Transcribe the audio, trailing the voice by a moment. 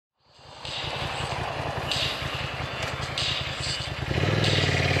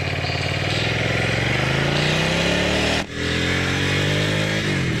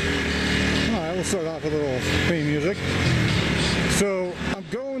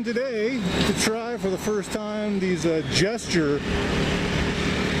going today to try for the first time these gesture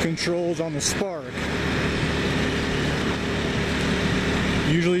controls on the Spark.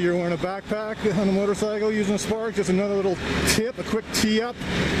 Usually you're wearing a backpack on a motorcycle using a Spark. Just another little tip, a quick tee up.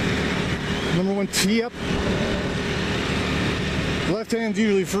 Number one tee up. Left hand's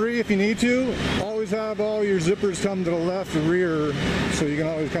usually free if you need to. Always have all your zippers come to the left or rear, so you can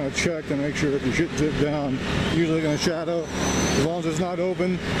always kind of check to make sure if your shit zipped down. Usually going to shadow. As long as it's not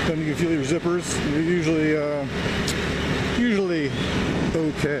open, then you can feel your zippers. You're usually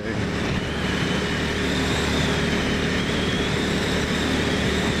okay.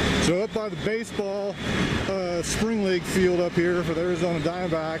 So up by the baseball spring league field up here for the Arizona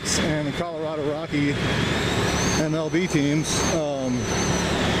Diamondbacks and the Colorado Rocky MLB teams.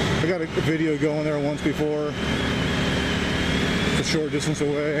 I got a video going there once before. It's a short distance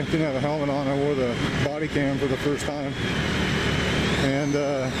away. I didn't have a helmet on. I wore the body cam for the first time. And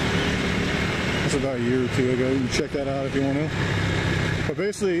that's about a year or two ago. You can check that out if you want to. But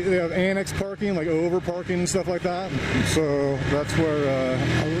basically, they have annex parking, like over parking and stuff like that. So that's where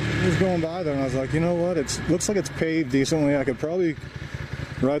I was going by there, and I was like, you know what? It looks like it's paved decently. I could probably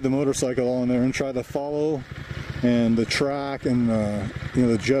ride the motorcycle on there and try to follow and the track and you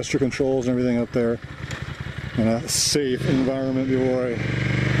know, the gesture controls and everything up there in a safe environment before I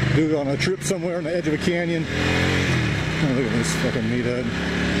do it on a trip somewhere on the edge of a canyon. Oh, look at this fucking meathead.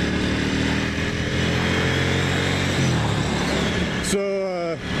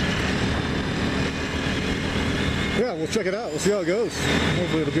 So yeah, we'll check it out. We'll see how it goes.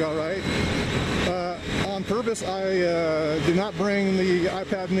 Hopefully it'll be all right. On purpose, I did not bring the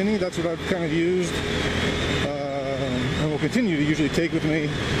iPad mini. That's what I've kind of used. And will continue to usually take with me.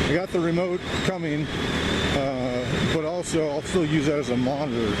 I got the remote coming, but also I'll still use that as a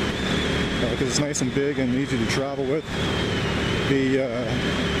monitor because it's nice and big and easy to travel with.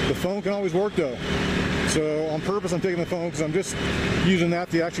 The phone can always work though. So on purpose I'm taking the phone because I'm just using that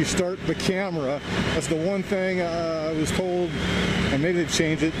to actually start the camera. That's the one thing I was told, and maybe they've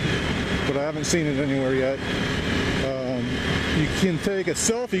changed it, but I haven't seen it anywhere yet. You can take a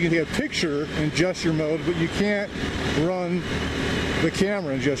selfie, you can take a picture in gesture mode, but you can't run the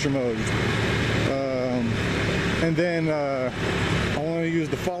camera in gesture mode. And then I want to use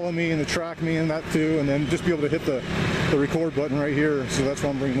the follow me and the track me and that too, and then just be able to hit the record button right here. So that's why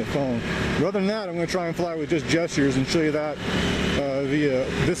I'm bringing the phone. But other than that, I'm going to try and fly with just gestures and show you that via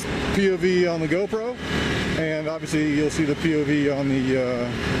this POV on the GoPro, and obviously you'll see the POV on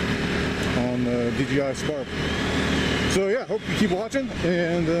the DJI Spark. So yeah, hope you keep watching,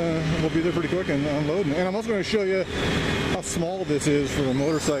 and we'll be there pretty quick and unloading. And I'm also going to show you how small this is for a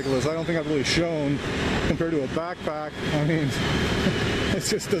motorcyclist. I don't think I've really shown compared to a backpack. I mean, it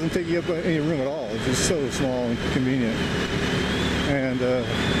just doesn't take you up any room at all. It's just so small and convenient. And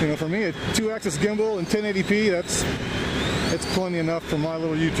you know, for me, a 2-axis gimbal and 1080p, that's plenty enough for my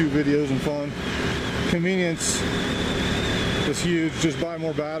little YouTube videos and fun. Convenience is huge. Just buy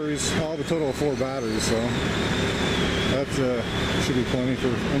more batteries. I'll have a total of 4 batteries, so that should be plenty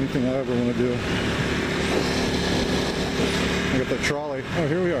for anything I ever want to do. I got that trolley. Oh,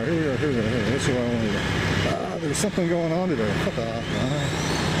 here we are. That's what I want to do. Ah, there's something going on today. Fuck off.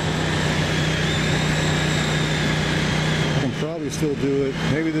 I can probably still do it.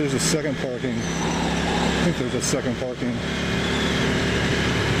 Maybe there's a second parking. I think there's a second parking.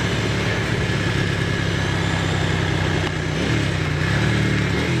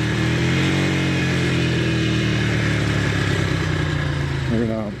 Maybe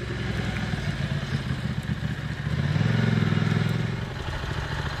not.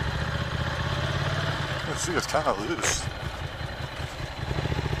 Let's see, it's kind of loose.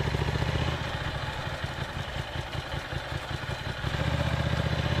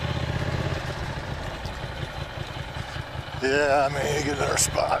 Yeah, I may get another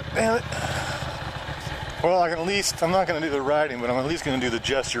spot. Damn it. Well, I can at least, I'm not going to do the riding, but I'm at least going to do the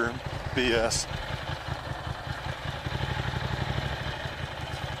gesture BS.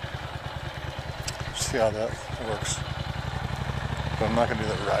 See how that works. But I'm not going to do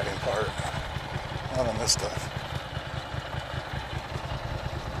the riding part. Not on this stuff.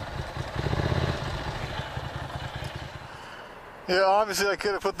 Yeah, obviously I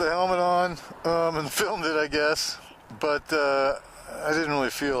could have put the helmet on and filmed it, I guess. But I didn't really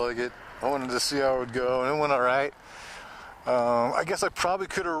feel like it. I wanted to see how it would go, and it went alright. I guess I probably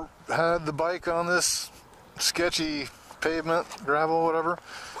could have had the bike on this sketchy pavement, gravel, whatever.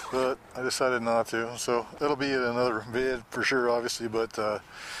 But I decided not to, so it'll be in another vid for sure, obviously. But the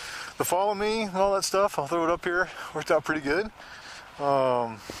follow me and all that stuff, I'll throw it up here. Worked out pretty good.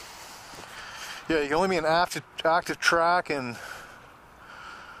 Yeah, you can only be an active track and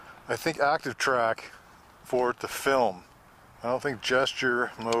I think active track for it to film. I don't think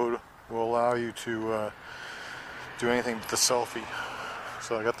gesture mode will allow you to do anything but the selfie.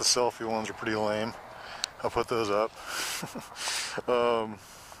 So I got the selfie ones, are pretty lame. I'll put those up. I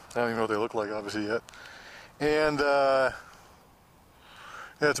don't even know what they look like obviously yet. And yeah,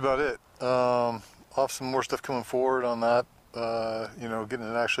 that's about it. I'll have some more stuff coming forward on that. You know, getting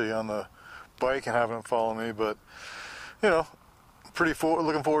it actually on the bike and having it follow me, but you know,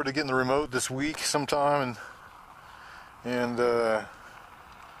 looking forward to getting the remote this week sometime and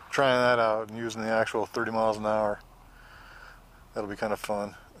trying that out and using the actual 30 miles an hour. That'll be kind of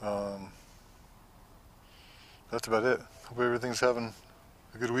fun. That's about it. Hope everything's having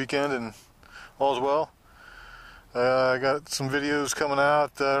a good weekend and all's well. I got some videos coming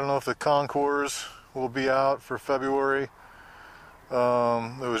out. I don't know if the concours will be out for February.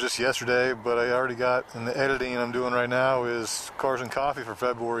 It was just yesterday, but I already got, in the editing I'm doing right now, is Cars and Coffee for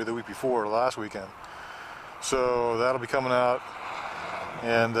February, the week before, last weekend. So that'll be coming out,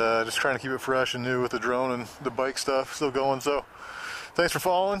 and just trying to keep it fresh and new with the drone and the bike stuff still going. So thanks for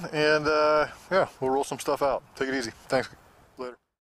following, and yeah, we'll roll some stuff out. Take it easy. Thanks.